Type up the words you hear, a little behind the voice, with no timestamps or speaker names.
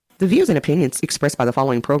The views and opinions expressed by the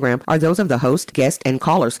following program are those of the host, guest, and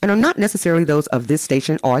callers and are not necessarily those of this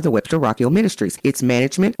station or the Webster Rockhill Ministries, its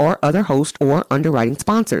management, or other host or underwriting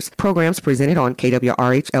sponsors. Programs presented on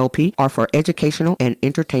KWRH-LP are for educational and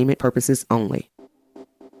entertainment purposes only.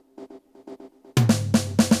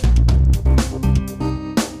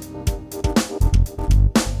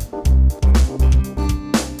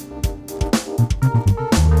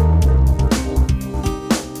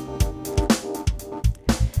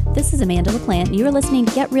 This is Amanda LaPlante. You are listening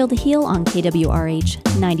to Get Real to Heal on KWRH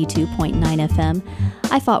 92.9 FM.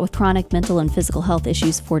 I fought with chronic mental and physical health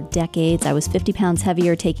issues for decades. I was 50 pounds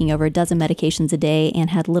heavier, taking over a dozen medications a day, and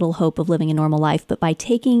had little hope of living a normal life. But by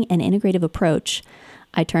taking an integrative approach,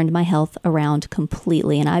 I turned my health around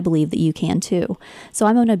completely, and I believe that you can too. So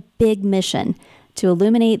I'm on a big mission to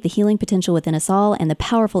illuminate the healing potential within us all and the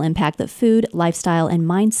powerful impact that food, lifestyle, and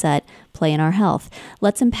mindset play in our health.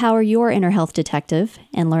 Let's empower your inner health detective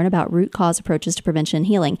and learn about root cause approaches to prevention and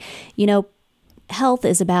healing. You know, health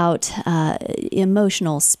is about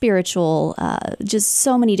emotional, spiritual, just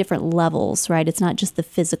so many different levels, right? It's not just the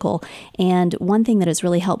physical. And one thing that has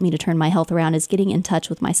really helped me to turn my health around is getting in touch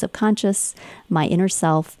with my subconscious, my inner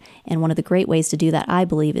self. And one of the great ways to do that, I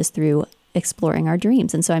believe, is through exploring our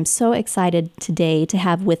dreams. And so I'm so excited today to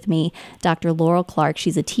have with me Dr. Laurel Clark.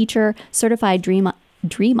 She's a teacher, certified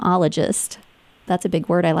dreamologist. That's a big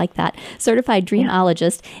word. I like that. Certified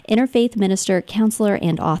dreamologist, interfaith minister, counselor,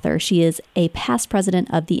 and author. She is a past president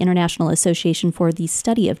of the International Association for the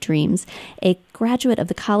Study of Dreams, a graduate of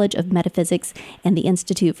the College of Metaphysics and the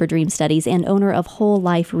Institute for Dream Studies, and owner of Whole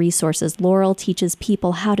Life Resources. Laurel teaches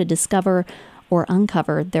people how to discover or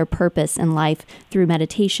uncover their purpose in life through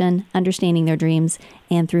meditation, understanding their dreams,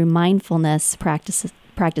 and through mindfulness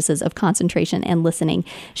practices of concentration and listening.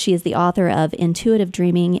 She is the author of Intuitive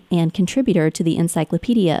Dreaming and contributor to the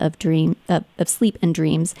Encyclopedia of Sleep and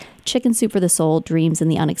Dreams, Chicken Soup for the Soul, Dreams and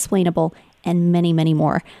the Unexplainable, and many, many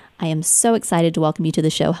more. I am so excited to welcome you to the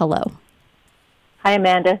show. Hello. Hi,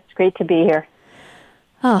 Amanda. It's great to be here.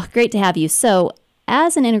 Oh, great to have you. So,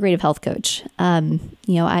 as an integrative health coach,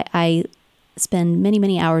 I spend many,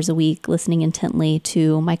 many hours a week listening intently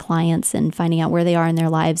to my clients and finding out where they are in their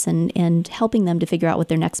lives and helping them to figure out what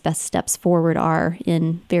their next best steps forward are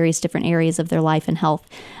in various different areas of their life and health.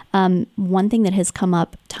 One thing that has come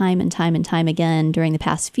up time and time again during the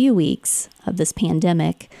past few weeks of this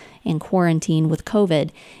pandemic and quarantine with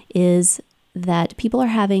COVID is that people are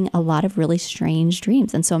having a lot of really strange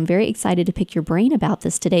dreams. And so I'm very excited to pick your brain about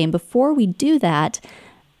this today. And before we do that,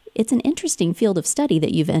 it's an interesting field of study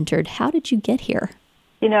that you've entered. How did you get here?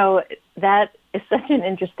 You know, that is such an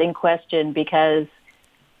interesting question because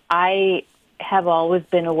I have always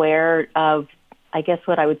been aware of, I guess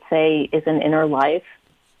what I would say is an inner life.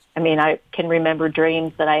 I mean, I can remember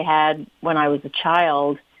dreams that I had when I was a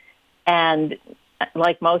child. And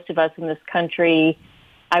like most of us in this country,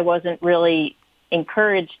 I wasn't really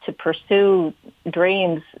encouraged to pursue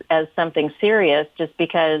dreams as something serious just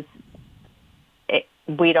because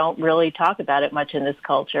we don't really talk about it much in this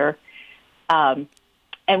culture. And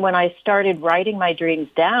when I started writing my dreams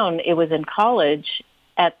down, it was in college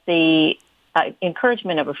at the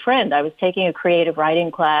encouragement of a friend. I was taking a creative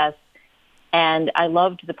writing class, and I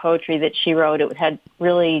loved the poetry that she wrote. It had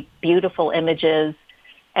really beautiful images.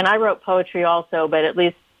 And I wrote poetry also, but at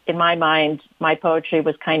least in my mind, my poetry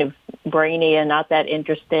was kind of brainy and not that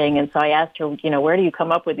interesting. And so I asked her, where do you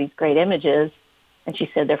come up with these great images? And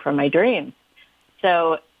she said, they're from my dreams.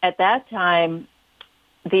 So at that time,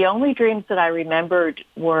 the only dreams that I remembered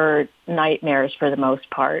were nightmares for the most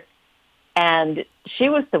part. And she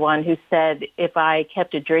was the one who said if I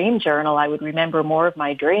kept a dream journal, I would remember more of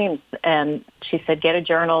my dreams. And she said, get a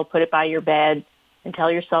journal, put it by your bed, and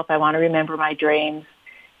tell yourself, I want to remember my dreams.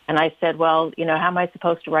 And I said, well, how am I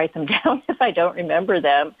supposed to write them down if I don't remember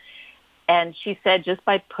them? And she said, just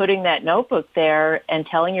by putting that notebook there and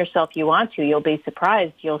telling yourself you want to, you'll be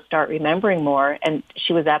surprised. You'll start remembering more. And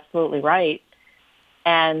she was absolutely right.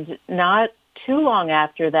 And not too long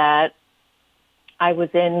after that, I was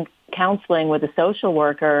in counseling with a social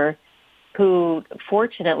worker who,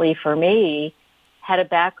 fortunately for me, had a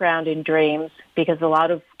background in dreams because a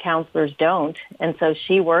lot of counselors don't. And so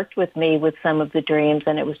she worked with me with some of the dreams,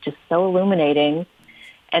 and it was just so illuminating.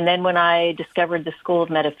 And then when I discovered the School of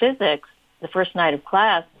Metaphysics, the first night of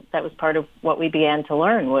class, that was part of what we began to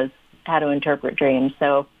learn was how to interpret dreams.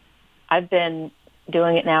 So I've been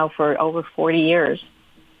doing it now for over 40 years.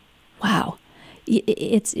 Wow.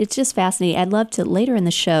 It's just fascinating. I'd love to later in the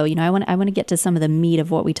show, I want to get to some of the meat of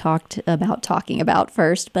what we talking about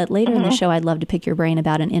first, but later in the show, I'd love to pick your brain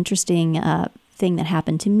about an interesting thing that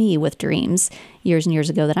happened to me with dreams years and years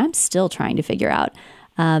ago that I'm still trying to figure out.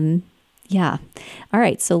 Yeah. All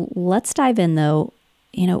right. So let's dive in, though.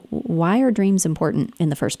 Why are dreams important in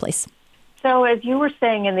the first place? So as you were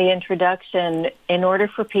saying in the introduction, in order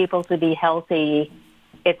for people to be healthy,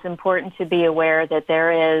 it's important to be aware that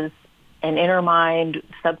there is an inner mind,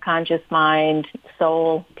 subconscious mind,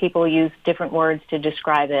 soul. People use different words to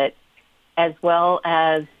describe it, as well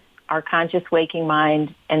as our conscious waking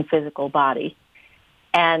mind and physical body.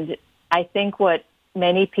 And I think what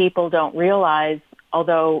many people don't realize,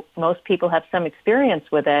 although most people have some experience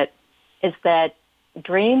with it, is that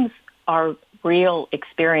dreams are real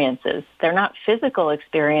experiences. They're not physical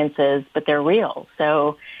experiences, but they're real.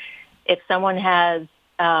 So if someone has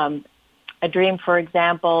a dream, for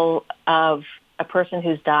example, of a person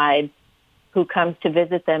who's died who comes to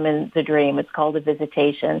visit them in the dream, it's called a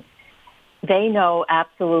visitation, they know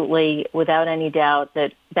absolutely, without any doubt,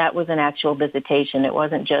 that that was an actual visitation. It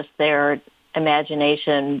wasn't just their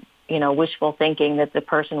imagination, wishful thinking that the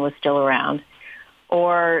person was still around.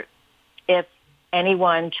 Or if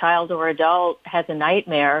anyone, child or adult, has a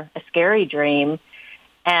nightmare, a scary dream,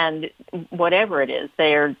 and whatever it is,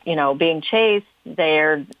 they're, being chased,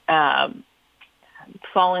 they're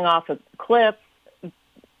falling off a cliff,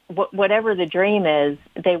 whatever the dream is,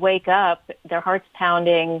 they wake up, their heart's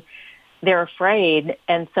pounding, they're afraid.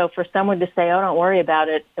 And so for someone to say, oh, don't worry about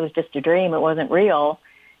it, it was just a dream, it wasn't real,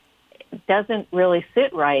 doesn't really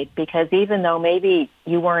sit right, because even though maybe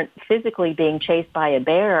you weren't physically being chased by a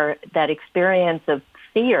bear, that experience of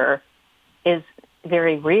fear is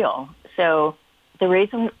very real. So the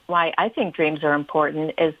reason why I think dreams are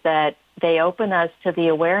important is that they open us to the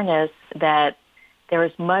awareness that there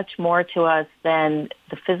is much more to us than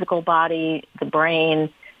the physical body, the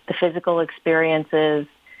brain, the physical experiences.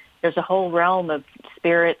 There's a whole realm of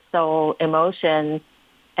spirit, soul, emotion,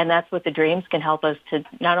 and that's what the dreams can help us to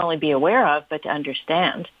not only be aware of, but to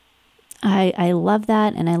understand. I love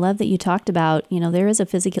that, and I love that you talked about, there is a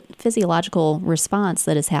physiological response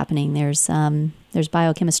that is happening. There's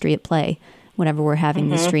biochemistry at play whenever we're having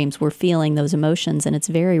these dreams. We're feeling those emotions, and it's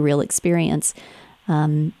a very real experience.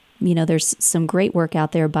 There's some great work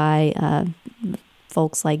out there by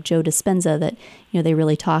folks like Joe Dispenza that, they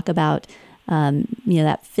really talk about,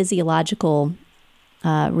 that physiological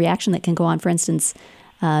reaction that can go on. For instance,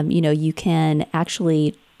 you can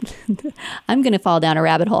actually, I'm going to fall down a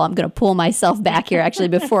rabbit hole. I'm going to pull myself back here actually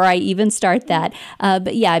before I even start that.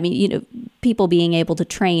 But yeah, people being able to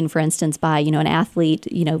train, for instance, by, an athlete,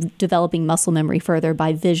 developing muscle memory further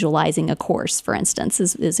by visualizing a course, for instance,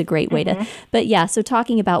 is a great way to, but yeah, so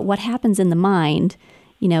talking about what happens in the mind,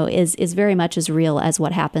 is very much as real as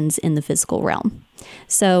what happens in the physical realm.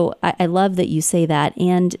 So I love that you say that.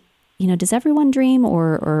 And, does everyone dream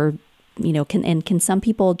or can some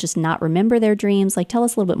people just not remember their dreams? Like, tell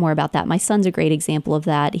us a little bit more about that. My son's a great example of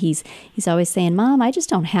that. He's always saying, Mom, I just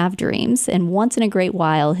don't have dreams. And once in a great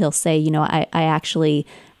while, he'll say, I actually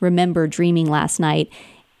remember dreaming last night.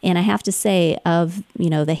 And I have to say, of,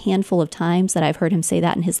 the handful of times that I've heard him say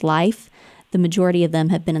that in his life, the majority of them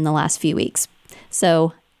have been in the last few weeks.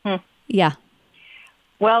 So, yeah.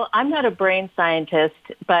 Well, I'm not a brain scientist,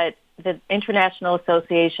 but the International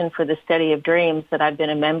Association for the Study of Dreams that I've been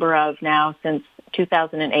a member of now since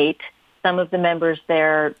 2008, some of the members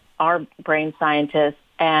there are brain scientists,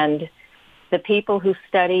 and the people who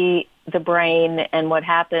study the brain and what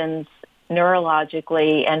happens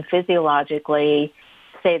neurologically and physiologically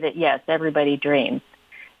say that, yes, everybody dreams.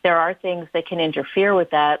 There are things that can interfere with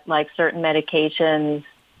that, like certain medications,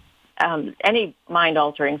 any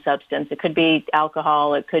mind-altering substance. It could be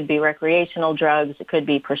alcohol, it could be recreational drugs, it could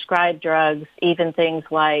be prescribed drugs, even things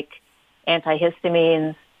like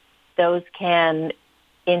antihistamines. Those can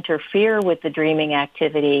interfere with the dreaming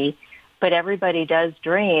activity, but everybody does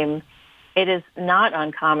dream. It is not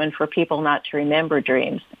uncommon for people not to remember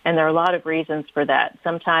dreams, and there are a lot of reasons for that.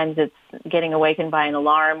 Sometimes it's getting awakened by an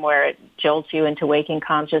alarm where it jolts you into waking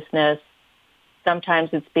consciousness. Sometimes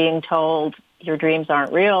it's being told your dreams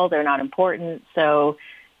aren't real, they're not important. So,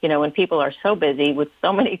 when people are so busy with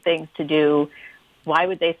so many things to do, why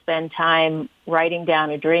would they spend time writing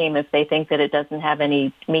down a dream if they think that it doesn't have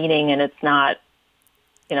any meaning and it's not,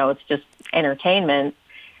 it's just entertainment?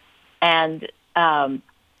 And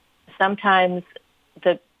sometimes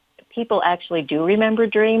the people actually do remember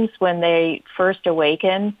dreams when they first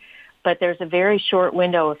awaken, but there's a very short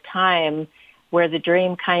window of time where the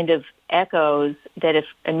dream kind of echoes that if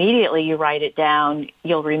immediately you write it down,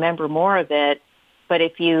 you'll remember more of it. But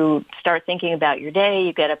if you start thinking about your day,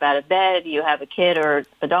 you get up out of bed, you have a kid or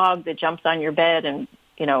a dog that jumps on your bed and,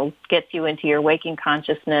 gets you into your waking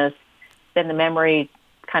consciousness, then the memory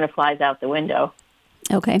kind of flies out the window.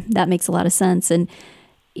 Okay, that makes a lot of sense. And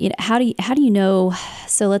how do you know?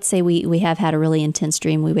 So let's say we have had a really intense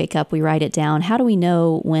dream. We wake up, we write it down. How do we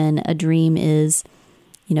know when a dream is,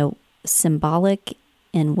 symbolic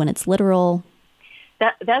and when it's literal?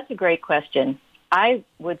 That's a great question. I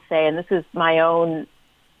would say, and this is my own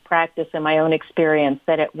practice and my own experience,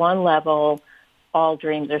 that at one level, all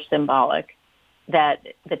dreams are symbolic. That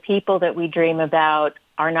the people that we dream about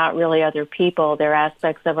are not really other people. They're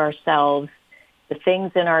aspects of ourselves. The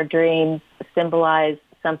things in our dreams symbolize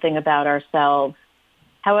something about ourselves.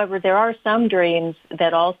 However, there are some dreams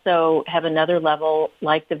that also have another level,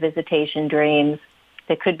 like the visitation dreams,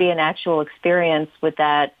 that could be an actual experience with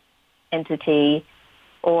that entity,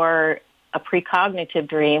 or a precognitive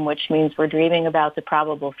dream, which means we're dreaming about the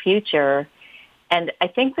probable future. And I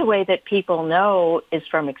think the way that people know is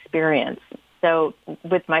from experience. So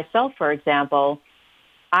with myself, for example,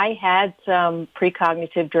 I had some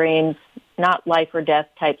precognitive dreams, not life or death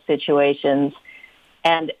type situations,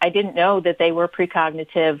 and I didn't know that they were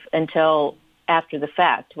precognitive until after the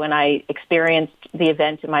fact, when I experienced the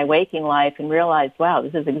event in my waking life and realized, wow,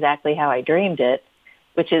 this is exactly how I dreamed it,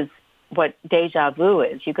 which is what deja vu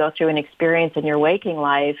is. You go through an experience in your waking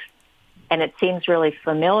life, and it seems really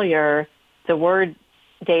familiar. The word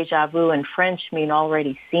deja vu in French mean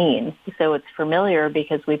already seen. So it's familiar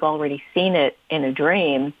because we've already seen it in a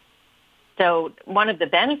dream. So one of the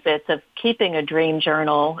benefits of keeping a dream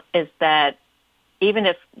journal is that even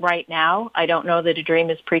if right now I don't know that a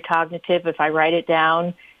dream is precognitive, if I write it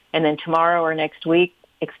down and then tomorrow or next week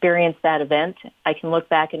experience that event, I can look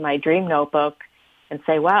back in my dream notebook and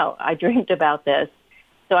say, wow, I dreamed about this.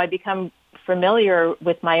 So I become familiar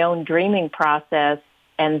with my own dreaming process,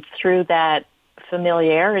 and through that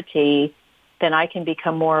familiarity, then I can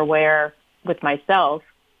become more aware with myself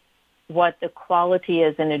what the quality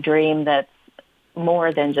is in a dream that's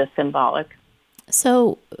more than just symbolic.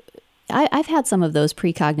 So I've had some of those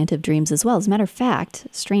precognitive dreams as well. As a matter of fact,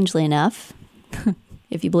 strangely enough,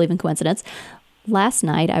 if you believe in coincidence, last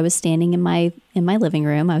night I was standing in my living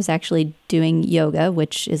room. I was actually doing yoga,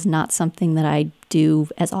 which is not something that I do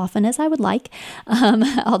as often as I would like.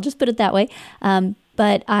 I'll just put it that way.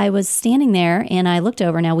 But I was standing there and I looked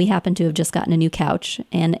over. Now we happen to have just gotten a new couch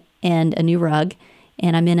and a new rug,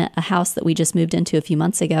 and I'm in a house that we just moved into a few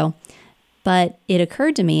months ago. But it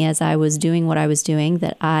occurred to me as I was doing what I was doing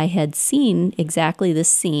that I had seen exactly this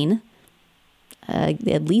scene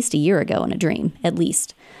at least a year ago in a dream, at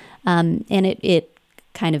least. And it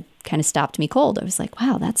kind of stopped me cold. I was like,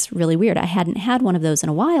 wow, that's really weird. I hadn't had one of those in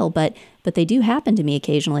a while, but they do happen to me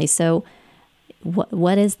occasionally. So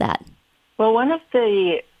what is that? Well, one of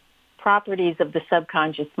the properties of the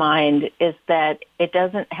subconscious mind is that it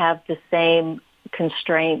doesn't have the same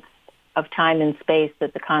constraints of time and space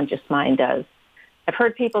that the conscious mind does. I've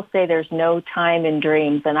heard people say there's no time in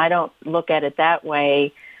dreams, and I don't look at it that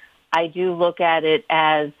way. I do look at it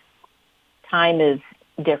as time is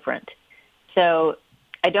different. So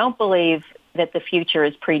I don't believe that the future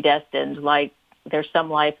is predestined, like there's some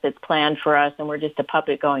life that's planned for us and we're just a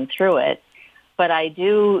puppet going through it. But I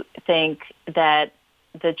do think that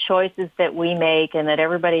the choices that we make and that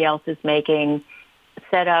everybody else is making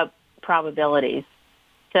set up probabilities.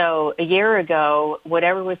 So a year ago,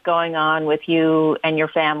 whatever was going on with you and your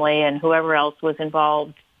family and whoever else was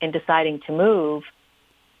involved in deciding to move,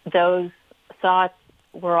 those thoughts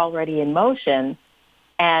were already in motion.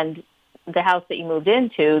 And the house that you moved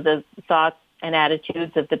into, the thoughts and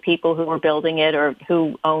attitudes of the people who were building it or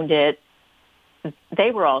who owned it,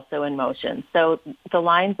 they were also in motion. So the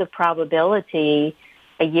lines of probability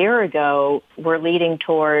a year ago were leading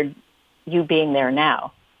toward you being there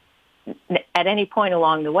now. At any point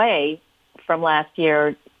along the way from last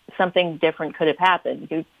year, something different could have happened.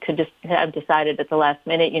 You could just have decided at the last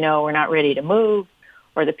minute, we're not ready to move,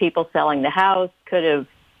 or the people selling the house could have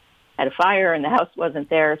had a fire and the house wasn't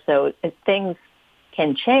there. So things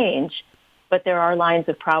can change, but there are lines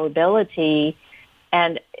of probability.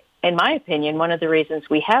 And in my opinion, one of the reasons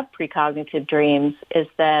we have precognitive dreams is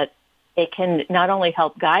that it can not only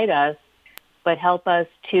help guide us, but help us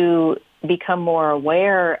to become more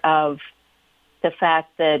aware of the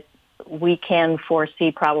fact that we can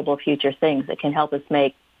foresee probable future things that can help us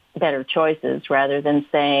make better choices rather than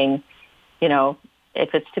saying,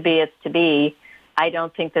 if it's to be, it's to be. I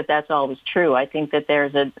don't think that that's always true. I think that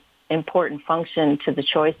there's an important function to the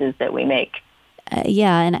choices that we make.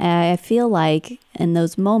 Yeah, and I feel like in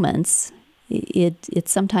those moments, it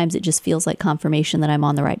sometimes it just feels like confirmation that I'm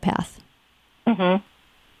on the right path. Mm-hmm.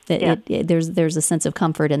 That there's a sense of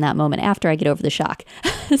comfort in that moment after I get over the shock.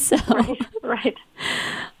 So, right.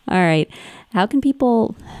 All right. How can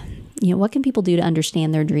people, what can people do to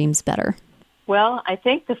understand their dreams better? Well, I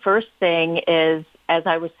think the first thing is as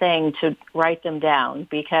I was saying, to write them down,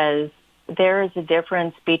 because there is a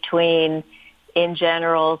difference between, in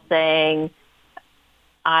general, saying,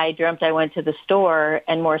 I dreamt I went to the store,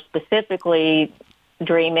 and more specifically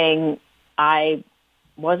dreaming I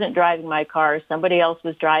wasn't driving my car, somebody else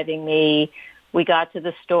was driving me. We got to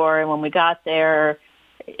the store, and when we got there,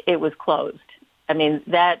 it was closed. I mean,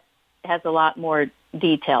 that has a lot more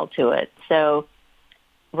detail to it. So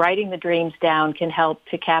writing the dreams down can help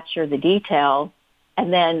to capture the detail.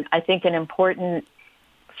 And then I think an important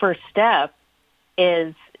first step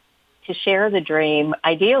is to share the dream.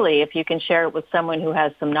 Ideally, if you can share it with someone who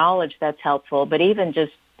has some knowledge, that's helpful, but even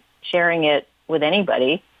just sharing it with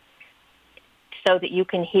anybody so that you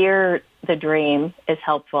can hear the dream is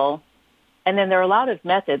helpful. And then there are a lot of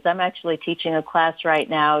methods. I'm actually teaching a class right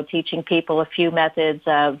now, teaching people a few methods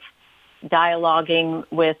of dialoguing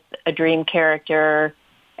with a dream character,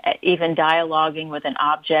 even dialoguing with an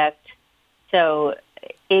object. So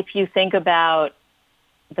if you think about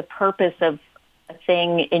the purpose of a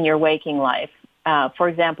thing in your waking life, for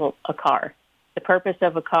example, a car. The purpose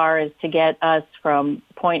of a car is to get us from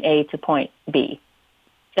point A to point B.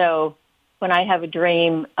 So when I have a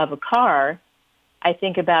dream of a car, I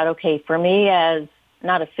think about, okay, for me as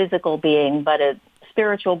not a physical being, but a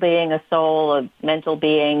spiritual being, a soul, a mental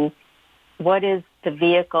being, what is the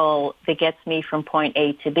vehicle that gets me from point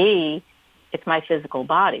A to B? It's my physical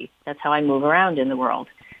body. That's how I move around in the world.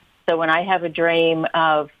 So when I have a dream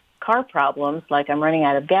of car problems, like I'm running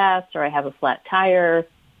out of gas or I have a flat tire,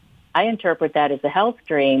 I interpret that as a health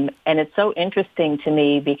dream. And it's so interesting to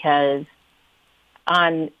me because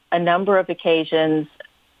on a number of occasions,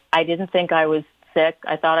 I didn't think I was sick.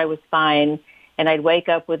 I thought I was fine. And I'd wake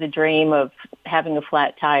up with a dream of having a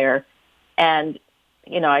flat tire. And,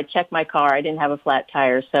 I'd check my car. I didn't have a flat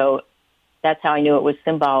tire. So that's how I knew it was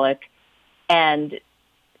symbolic. And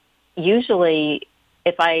usually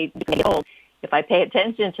if I pay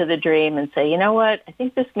attention to the dream and say, you know what, I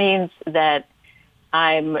think this means that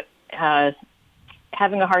I'm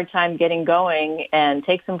having a hard time getting going, and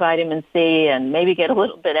take some vitamin C and maybe get a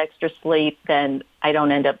little bit extra sleep, then I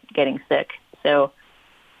don't end up getting sick. So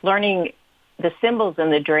learning the symbols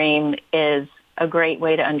in the dream is a great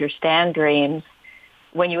way to understand dreams.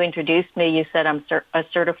 When you introduced me, you said I'm a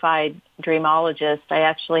certified dreamologist. I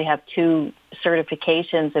actually have 2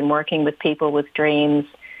 certifications in working with people with dreams.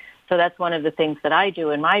 So that's one of the things that I do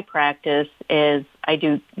in my practice is I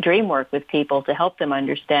do dream work with people to help them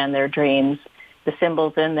understand their dreams, the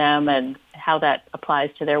symbols in them, and how that applies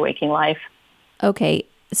to their waking life. Okay,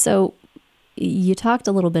 so you talked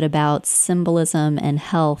a little bit about symbolism and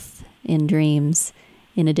health in dreams,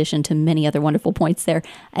 in addition to many other wonderful points there.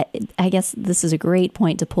 I guess this is a great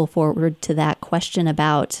point to pull forward to that question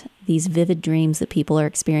about these vivid dreams that people are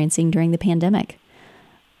experiencing during the pandemic.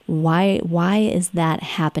 Why is that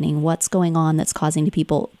happening? What's going on that's causing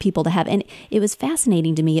people to have? And it was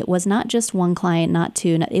fascinating to me. It was not just one client, not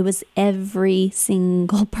 2. It was every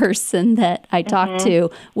single person that I talked to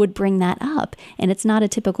would bring that up. And it's not a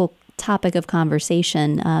typical topic of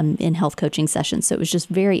conversation in health coaching sessions. So it was just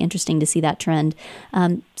very interesting to see that trend.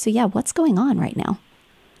 What's going on right now?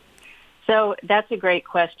 So that's a great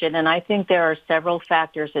question. And I think there are several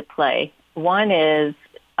factors at play. One is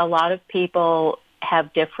a lot of people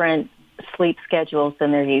have different sleep schedules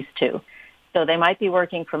than they're used to. So they might be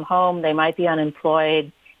working from home, they might be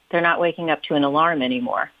unemployed, they're not waking up to an alarm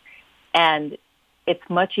anymore. And it's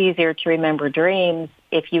much easier to remember dreams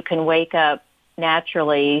if you can wake up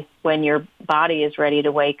naturally when your body is ready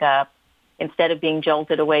to wake up, instead of being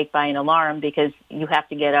jolted awake by an alarm because you have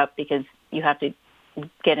to get up because you have to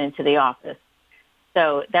get into the office.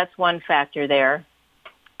 So that's one factor there.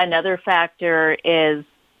 Another factor is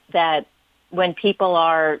that when people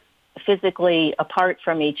are physically apart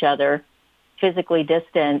from each other, physically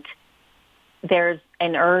distant, there's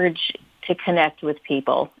an urge to connect with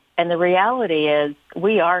people. And the reality is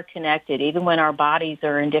we are connected. Even when our bodies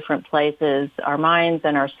are in different places, our minds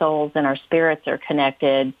and our souls and our spirits are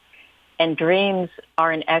connected. And dreams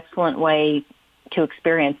are an excellent way to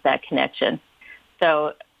experience that connection.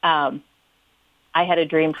 So I had a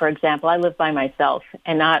dream, for example, I live by myself,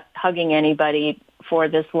 and not hugging anybody for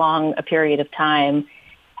this long a period of time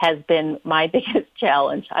has been my biggest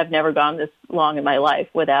challenge. I've never gone this long in my life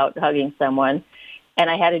without hugging someone. And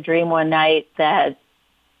I had a dream one night that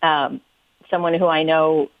someone who I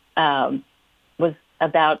know was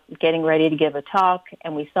about getting ready to give a talk,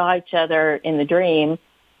 and we saw each other in the dream.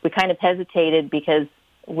 We kind of hesitated because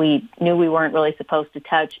we knew we weren't really supposed to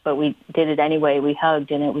touch, but we did it anyway. We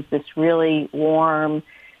hugged, and it was this really warm,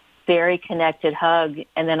 very connected hug.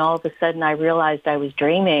 And then all of a sudden I realized I was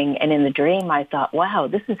dreaming. And in the dream I thought, wow,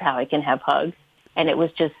 this is how I can have hugs. And it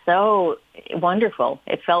was just so wonderful.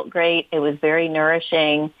 It felt great. It was very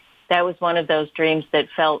nourishing. That was one of those dreams that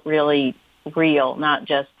felt really real, not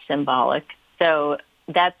just symbolic. So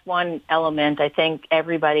that's one element. I think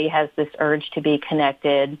everybody has this urge to be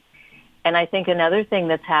connected. And I think another thing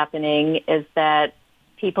that's happening is that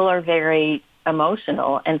people are very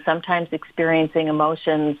emotional and sometimes experiencing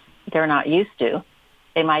emotions they're not used to.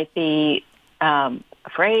 They might be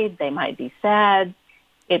afraid. They might be sad.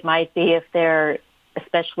 It might be, if they're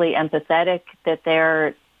especially empathetic, that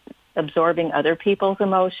they're absorbing other people's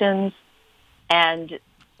emotions. And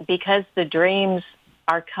because the dreams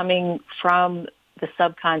are coming from the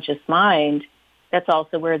subconscious mind, that's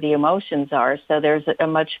also where the emotions are. So there's a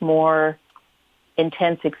much more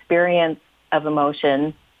intense experience of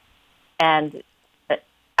emotion. And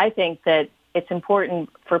I think that it's important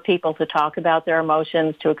for people to talk about their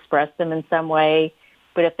emotions, to express them in some way.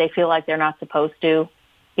 But if they feel like they're not supposed to,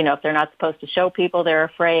 if they're not supposed to show people they're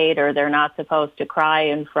afraid, or they're not supposed to cry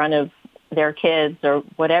in front of their kids, or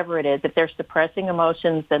whatever it is, if they're suppressing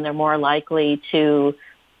emotions, then they're more likely to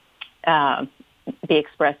be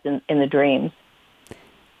expressed in the dreams.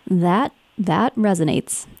 That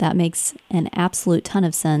resonates. That makes an absolute ton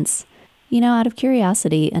of sense. Out of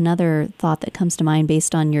curiosity, another thought that comes to mind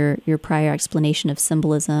based on your prior explanation of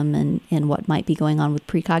symbolism and what might be going on with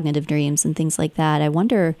precognitive dreams and things like that, I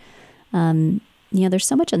wonder, there's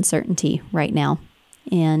so much uncertainty right now.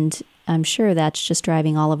 And I'm sure that's just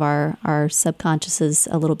driving all of our subconsciouses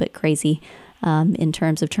a little bit crazy in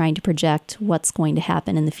terms of trying to project what's going to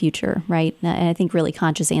happen in the future, right? And I think really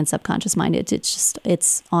conscious and subconscious mind,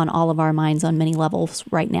 it's on all of our minds on many levels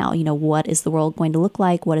right now. What is the world going to look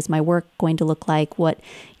like? What is my work going to look like?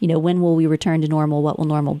 When will we return to normal? What will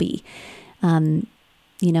normal be?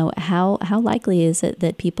 How likely is it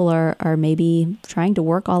that people are maybe trying to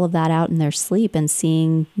work all of that out in their sleep and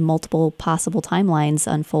seeing multiple possible timelines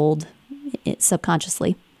unfold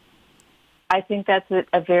subconsciously? I think that's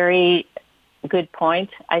a very good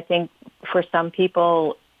point. I think for some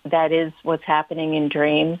people, that is what's happening in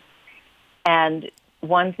dreams. And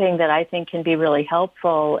one thing that I think can be really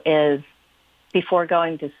helpful is, before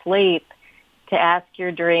going to sleep, to ask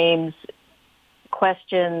your dreams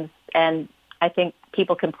questions. And I think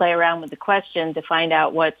people can play around with the question to find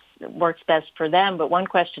out what works best for them. But one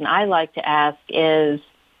question I like to ask is,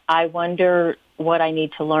 I wonder what I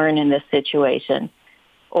need to learn in this situation.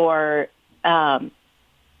 Or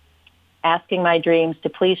asking my dreams to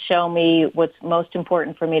please show me what's most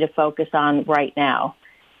important for me to focus on right now,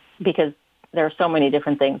 because there are so many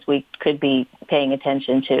different things we could be paying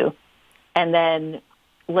attention to. And then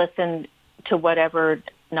listen to whatever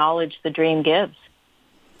knowledge the dream gives.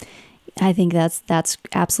 I think that's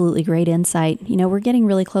absolutely great insight. We're getting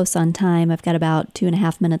really close on time. I've got about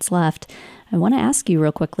 2.5 minutes left. I want to ask you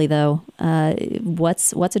real quickly, though,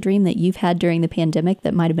 what's a dream that you've had during the pandemic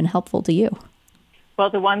that might have been helpful to you? Well,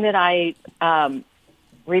 the one that I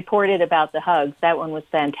reported about the hugs, that one was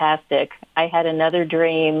fantastic. I had another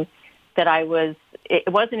dream that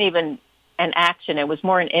it wasn't even an action. It was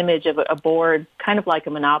more an image of a board, kind of like a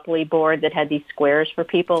Monopoly board that had these squares for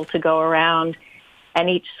people to go around. And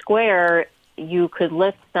each square, you could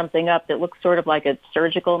lift something up that looked sort of like a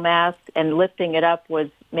surgical mask, and lifting it up was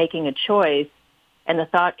making a choice. And the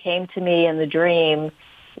thought came to me in the dream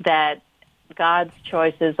that God's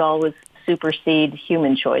choices always supersede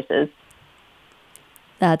human choices.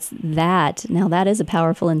 Now that is a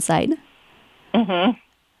powerful insight. Mm-hmm.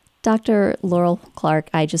 Dr. Laurel Clark,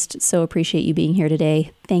 I just so appreciate you being here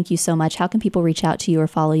today. Thank you so much. How can people reach out to you or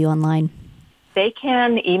follow you online? They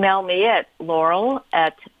can email me at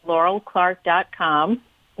laurel@laurelclark.com.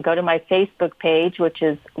 Go to my Facebook page, which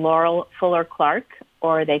is Laurel Fuller Clark,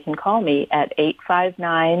 or they can call me at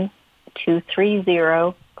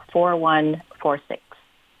 859-230-4146.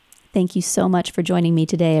 Thank you so much for joining me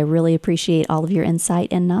today. I really appreciate all of your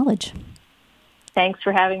insight and knowledge. Thanks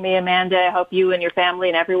for having me, Amanda. I hope you and your family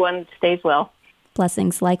and everyone stays well.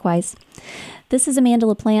 Blessings, likewise. This is Amanda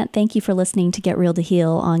LaPlante. Thank you for listening to Get Real to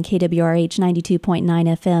Heal on KWRH 92.9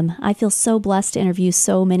 FM. I feel so blessed to interview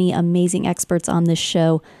so many amazing experts on this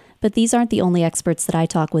show, but these aren't the only experts that I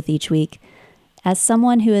talk with each week. As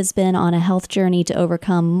someone who has been on a health journey to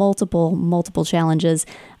overcome multiple challenges,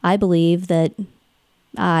 I believe that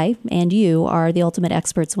I and you are the ultimate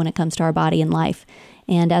experts when it comes to our body and life.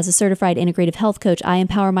 And as a certified integrative health coach, I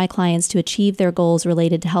empower my clients to achieve their goals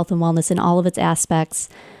related to health and wellness in all of its aspects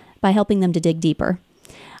by helping them to dig deeper.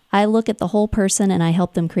 I look at the whole person and I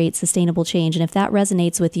help them create sustainable change. And if that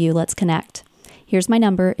resonates with you, let's connect. Here's my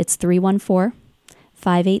number. It's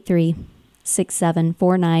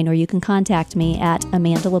 314-583-6749, or you can contact me at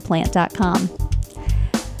amandalaplante.com.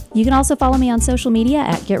 You can also follow me on social media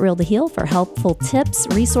at Get Real to Heal for helpful tips,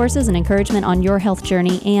 resources, and encouragement on your health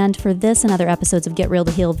journey. And for this and other episodes of Get Real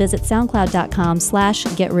to Heal, visit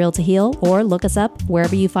soundcloud.com/GetRealToHeal or look us up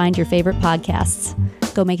wherever you find your favorite podcasts.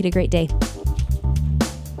 Go make it a great day.